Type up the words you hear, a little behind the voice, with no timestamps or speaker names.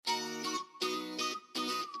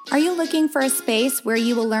Are you looking for a space where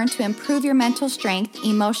you will learn to improve your mental strength,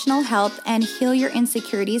 emotional health, and heal your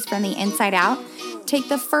insecurities from the inside out? Take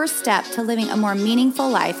the first step to living a more meaningful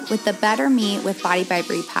life with the Better Me with Body by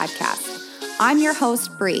Bree podcast. I'm your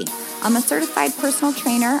host, Bree. I'm a certified personal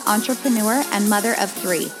trainer, entrepreneur, and mother of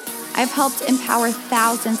 3. I've helped empower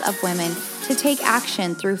thousands of women to take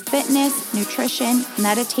action through fitness, nutrition,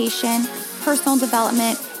 meditation, personal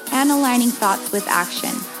development, and aligning thoughts with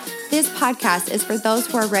action. This podcast is for those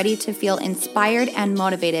who are ready to feel inspired and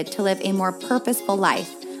motivated to live a more purposeful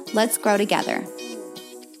life. Let's grow together.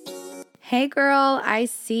 Hey girl, I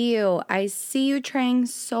see you. I see you trying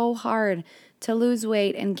so hard to lose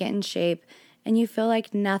weight and get in shape, and you feel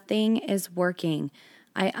like nothing is working.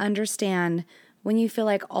 I understand when you feel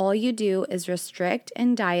like all you do is restrict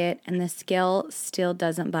and diet and the scale still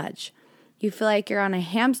doesn't budge. You feel like you're on a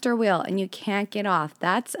hamster wheel and you can't get off.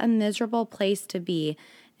 That's a miserable place to be.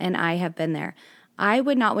 And I have been there. I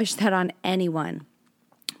would not wish that on anyone.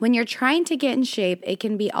 When you're trying to get in shape, it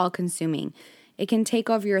can be all-consuming. It can take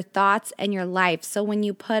over your thoughts and your life. So when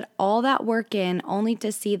you put all that work in only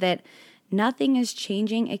to see that nothing is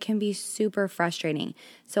changing, it can be super frustrating.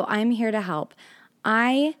 So I'm here to help.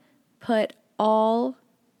 I put all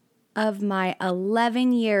of my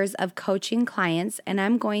 11 years of coaching clients, and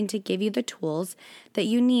I'm going to give you the tools that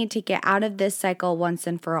you need to get out of this cycle once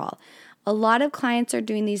and for all. A lot of clients are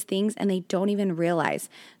doing these things and they don't even realize.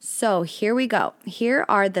 So here we go. Here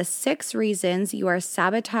are the 6 reasons you are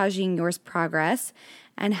sabotaging your progress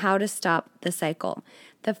and how to stop the cycle.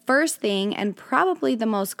 The first thing, and probably the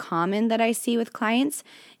most common that I see with clients,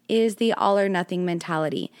 is the all or nothing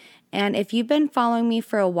mentality. And if you've been following me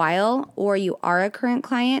for a while or you are a current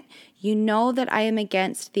client, you know that I am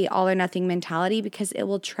against the all or nothing mentality because it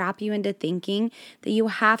will trap you into thinking that you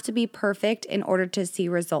have to be perfect in order to see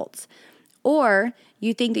results. Or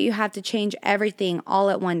you think that you have to change everything all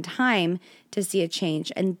at one time to see a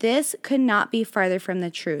change. And this could not be farther from the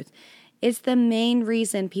truth. It's the main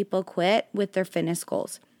reason people quit with their fitness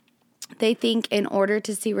goals. They think in order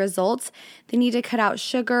to see results, they need to cut out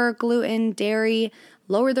sugar, gluten, dairy,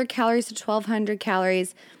 lower their calories to 1,200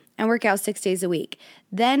 calories, and work out 6 days a week.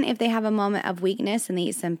 Then if they have a moment of weakness and they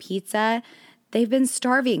eat some pizza, they've been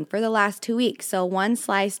starving for the last 2 weeks. So 1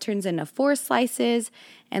 slice turns into 4 slices,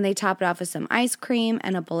 and they top it off with some ice cream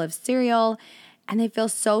and a bowl of cereal. And they feel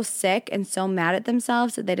so sick and so mad at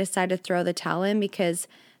themselves that they decide to throw the towel in because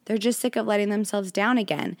they're just sick of letting themselves down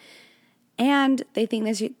again. And they think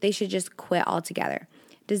they should just quit altogether.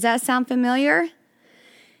 Does that sound familiar?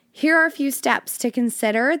 Here are a few steps to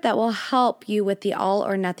consider that will help you with the all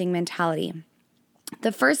or nothing mentality.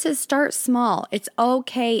 The first is start small. It's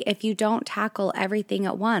okay if you don't tackle everything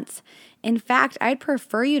at once. In fact, I'd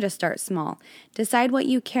prefer you to start small. Decide what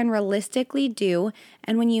you can realistically do,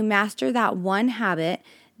 and when you master that one habit,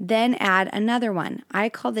 then add another one. I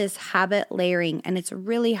call this habit layering, and it's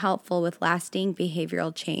really helpful with lasting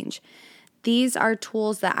behavioral change. These are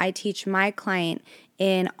tools that I teach my client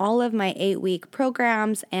in all of my 8-week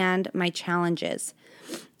programs and my challenges.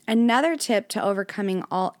 Another tip to overcoming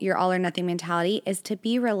your all or nothing mentality is to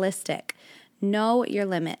be realistic. Know your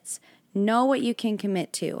limits. Know what you can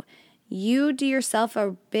commit to. You do yourself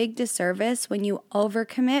a big disservice when you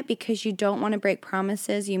overcommit because you don't want to break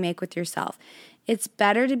promises you make with yourself. It's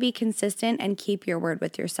better to be consistent and keep your word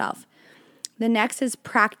with yourself. The next is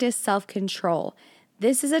practice self-control.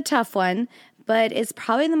 This is a tough one, but it's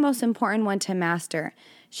probably the most important one to master.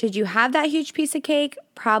 Should you have that huge piece of cake?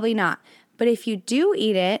 Probably not. But if you do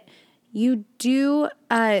eat it, do you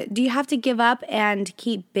have to give up and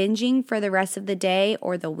keep binging for the rest of the day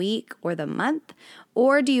or the week or the month?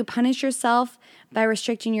 Or do you punish yourself by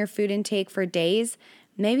restricting your food intake for days?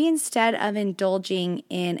 Maybe instead of indulging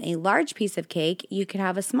in a large piece of cake, you could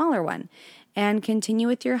have a smaller one and continue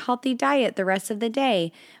with your healthy diet the rest of the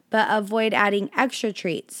day, but avoid adding extra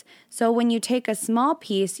treats. So when you take a small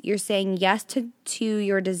piece, you're saying yes to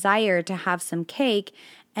your desire to have some cake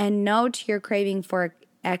and no to your craving for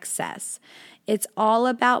excess. It's all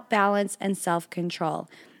about balance and self-control.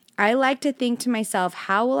 I like to think to myself,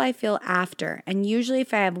 how will I feel after? And usually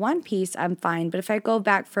if I have 1 piece, I'm fine. But if I go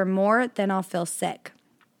back for more, then I'll feel sick.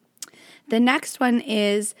 The next one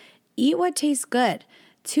is eat what tastes good.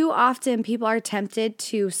 Too often people are tempted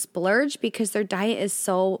to splurge because their diet is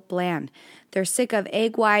so bland. They're sick of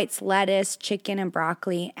egg whites, lettuce, chicken, and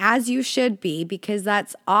broccoli, as you should be, because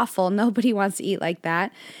that's awful. Nobody wants to eat like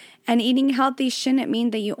that. And eating healthy shouldn't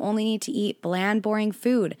mean that you only need to eat bland, boring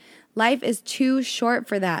food. Life is too short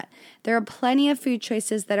for that. There are plenty of food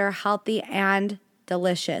choices that are healthy and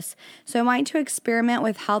delicious. So I want you to experiment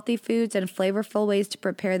with healthy foods and flavorful ways to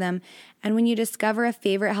prepare them. And when you discover a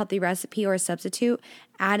favorite healthy recipe or a substitute,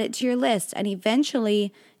 add it to your list. And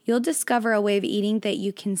eventually, you'll discover a way of eating that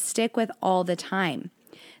you can stick with all the time.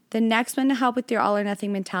 The next one to help with your all or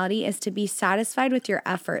nothing mentality is to be satisfied with your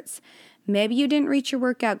efforts. Maybe you didn't reach your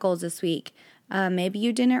workout goals this week. Maybe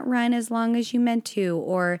you didn't run as long as you meant to,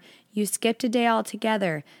 or you skipped a day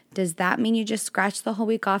altogether. Does that mean you just scratched the whole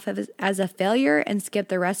week off as a failure and skip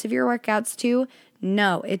the rest of your workouts too?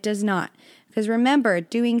 No, it does not. Because remember,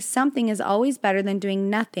 doing something is always better than doing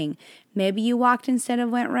nothing. Maybe you walked instead of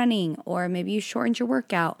went running, or maybe you shortened your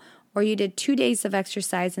workout, or you did 2 days of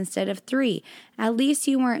exercise instead of 3. At least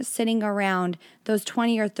you weren't sitting around those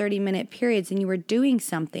 20 or 30-minute periods and you were doing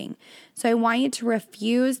something. So I want you to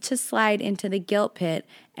refuse to slide into the guilt pit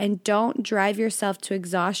and don't drive yourself to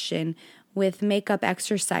exhaustion with makeup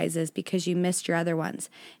exercises because you missed your other ones.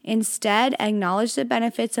 Instead, acknowledge the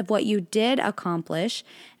benefits of what you did accomplish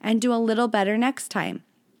and do a little better next time.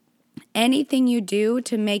 Anything you do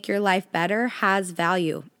to make your life better has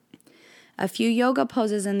value. A few yoga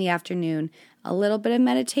poses in the afternoon, a little bit of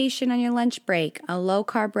meditation on your lunch break, a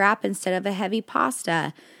low-carb wrap instead of a heavy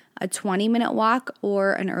pasta, a 20-minute walk,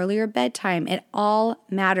 or an earlier bedtime. It all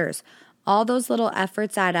matters. All those little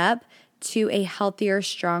efforts add up to a healthier,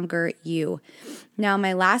 stronger you. Now,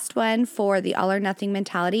 my last one for the all or nothing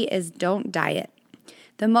mentality is don't diet.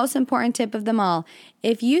 The most important tip of them all,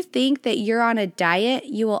 if you think that you're on a diet,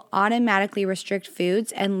 you will automatically restrict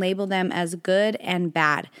foods and label them as good and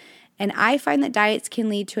bad. And I find that diets can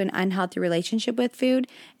lead to an unhealthy relationship with food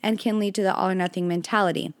and can lead to the all or nothing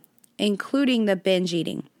mentality, including the binge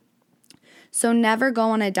eating. So never go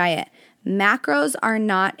on a diet. Macros are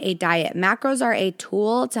not a diet. Macros are a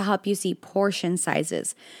tool to help you see portion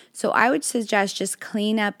sizes. So I would suggest just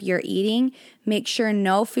clean up your eating. Make sure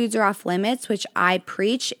no foods are off limits, which I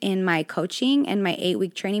preach in my coaching and my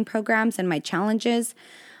 8-week training programs and my challenges.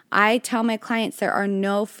 I tell my clients there are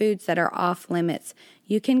no foods that are off limits.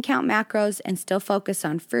 You can count macros and still focus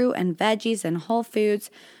on fruit and veggies and whole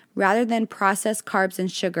foods rather than processed carbs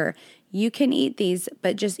and sugar. You can eat these,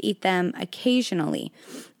 but just eat them occasionally.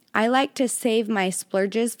 I like to save my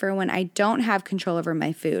splurges for when I don't have control over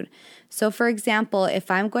my food. So for example,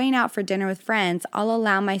 if I'm going out for dinner with friends, I'll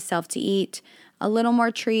allow myself to eat a little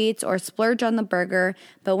more treats or splurge on the burger.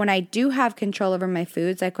 But when I do have control over my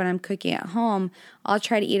foods, like when I'm cooking at home, I'll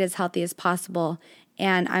try to eat as healthy as possible.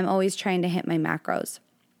 And I'm always trying to hit my macros.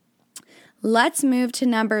 Let's move to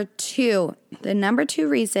number 2. The number 2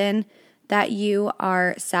 reason that you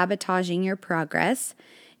are sabotaging your progress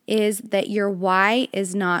is that your why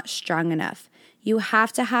is not strong enough. You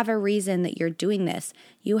have to have a reason that you're doing this.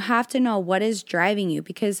 You have to know what is driving you,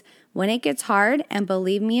 because when it gets hard, and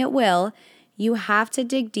believe me, it will, you have to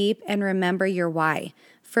dig deep and remember your why.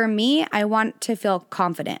 For me, I want to feel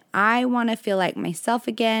confident. I want to feel like myself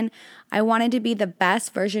again. I wanted to be the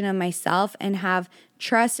best version of myself and have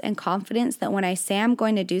trust and confidence that when I say I'm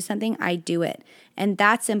going to do something, I do it. And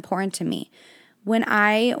that's important to me. When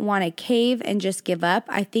I want to cave and just give up,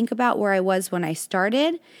 I think about where I was when I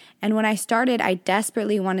started. And when I started, I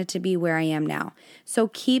desperately wanted to be where I am now. So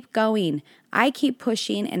keep going. I keep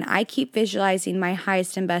pushing and I keep visualizing my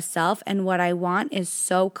highest and best self. And what I want is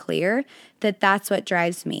so clear that that's what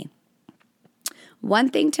drives me. One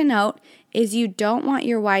thing to note is you don't want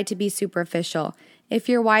your why to be superficial. If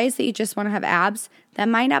your why is that you just want to have abs, that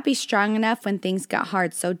might not be strong enough when things get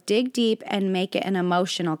hard. So dig deep and make it an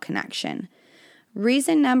emotional connection.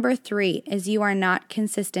 Reason number 3 is you are not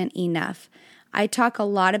consistent enough. I talk a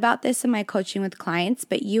lot about this in my coaching with clients,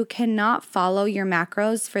 but you cannot follow your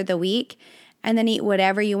macros for the week and then eat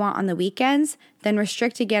whatever you want on the weekends, then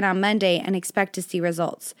restrict again on Monday and expect to see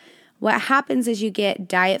results. What happens is you get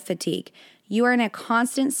diet fatigue. You are in a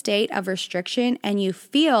constant state of restriction and you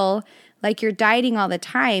feel like you're dieting all the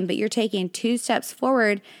time, but you're taking 2 steps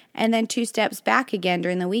forward and then 2 steps back again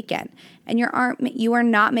during the weekend. And you are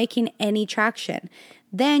not making any traction.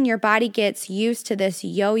 Then your body gets used to this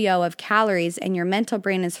yo-yo of calories and your mental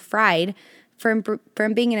brain is fried from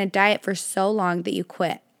being in a diet for so long that you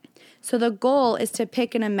quit. So the goal is to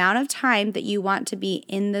pick an amount of time that you want to be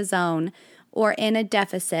in the zone or in a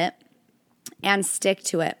deficit and stick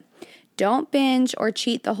to it. Don't binge or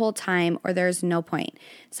cheat the whole time or there's no point.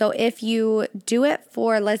 So if you do it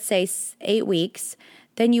for, let's say, 8 weeks,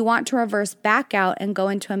 then you want to reverse back out and go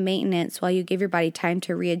into a maintenance while you give your body time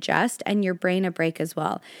to readjust and your brain a break as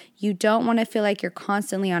well. You don't want to feel like you're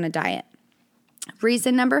constantly on a diet.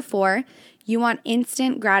 Reason number 4, you want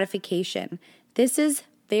instant gratification. This is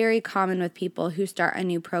very common with people who start a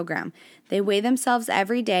new program. They weigh themselves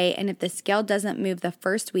every day, and if the scale doesn't move the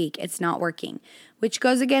first week, it's not working, which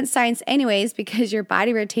goes against science anyways, because your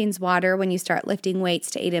body retains water when you start lifting weights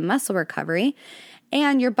to aid in muscle recovery.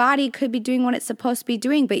 And your body could be doing what it's supposed to be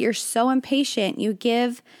doing, but you're so impatient, you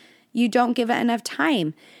don't give it enough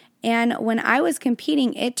time. And when I was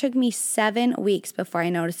competing, it took me 7 weeks before I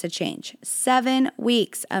noticed a change. 7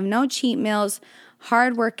 weeks of no cheat meals,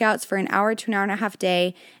 hard workouts for an hour to an hour and a half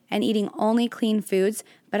day, and eating only clean foods.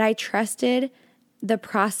 But I trusted the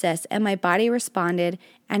process, and my body responded,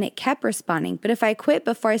 and it kept responding. But if I quit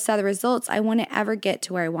before I saw the results, I wouldn't ever get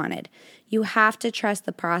to where I wanted. You have to trust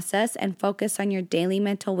the process and focus on your daily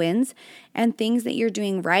mental wins and things that you're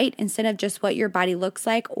doing right instead of just what your body looks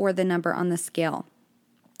like or the number on the scale.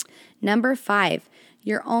 Number 5,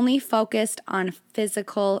 you're only focused on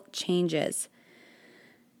physical changes.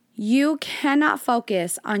 You cannot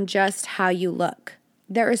focus on just how you look.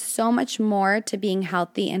 There is so much more to being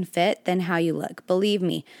healthy and fit than how you look. Believe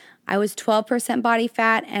me, I was 12% body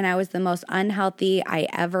fat and I was the most unhealthy I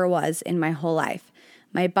ever was in my whole life.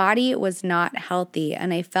 My body was not healthy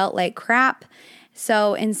and I felt like crap.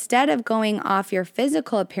 So instead of going off your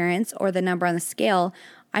physical appearance or the number on the scale,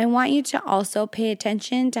 I want you to also pay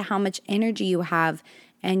attention to how much energy you have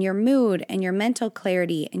and your mood and your mental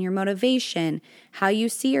clarity and your motivation, how you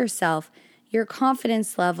see yourself, your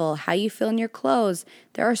confidence level, how you feel in your clothes.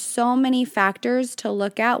 There are so many factors to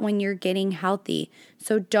look at when you're getting healthy.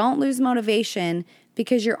 So don't lose motivation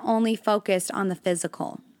because you're only focused on the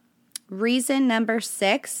physical. Reason number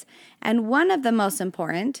 6, and one of the most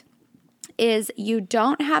important, is that you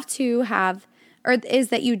don't have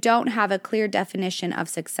a clear definition of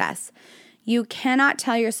success. You cannot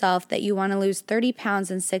tell yourself that you want to lose 30 pounds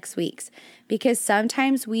in 6 weeks because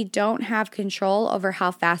sometimes we don't have control over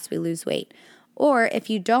how fast we lose weight. Or if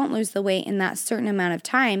you don't lose the weight in that certain amount of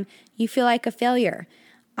time, you feel like a failure.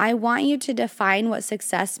 I want you to define what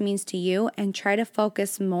success means to you and try to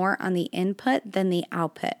focus more on the input than the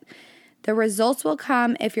output. The results will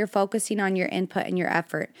come if you're focusing on your input and your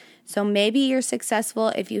effort. So maybe you're successful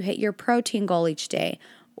if you hit your protein goal each day,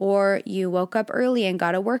 or you woke up early and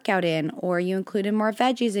got a workout in, or you included more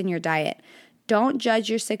veggies in your diet. Don't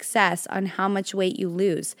judge your success on how much weight you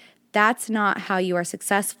lose. That's not how you are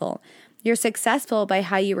successful. You're successful by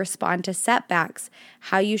how you respond to setbacks,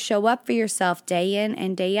 how you show up for yourself day in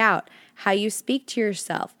and day out, how you speak to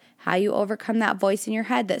yourself, how you overcome that voice in your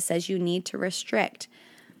head that says you need to restrict.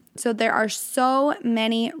 So there are so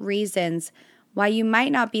many reasons why you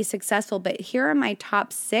might not be successful, but here are my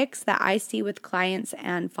top 6 that I see with clients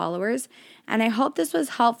and followers. And I hope this was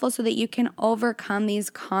helpful so that you can overcome these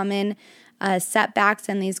common setbacks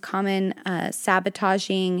and these common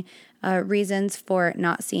sabotaging reasons for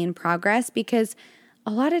not seeing progress, because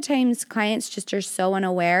a lot of times clients just are so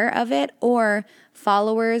unaware of it, or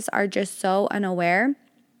followers are just so unaware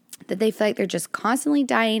that they feel like they're just constantly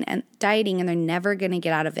dieting and they're never going to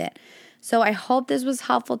get out of it. So I hope this was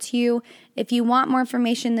helpful to you. If you want more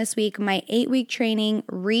information this week, my 8-week training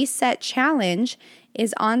Reset Challenge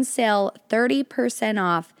is on sale 30%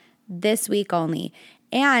 off this week only.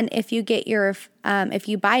 And if you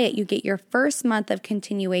buy it, you get your first month of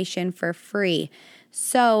continuation for free.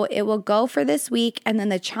 So it will go for this week, and then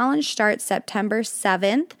the challenge starts September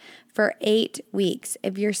 7th for 8 weeks.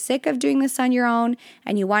 If you're sick of doing this on your own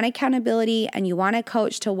and you want accountability and you want a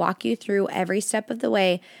coach to walk you through every step of the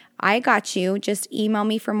way, I got you. Just email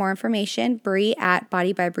me for more information,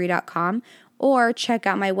 Brie@bodybybrie.com, or check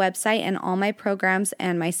out my website and all my programs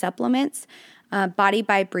and my supplements,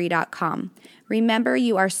 bodybybrie.com. Remember,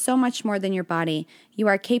 you are so much more than your body. You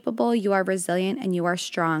are capable, you are resilient, and you are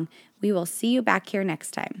strong. We will see you back here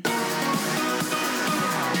next time.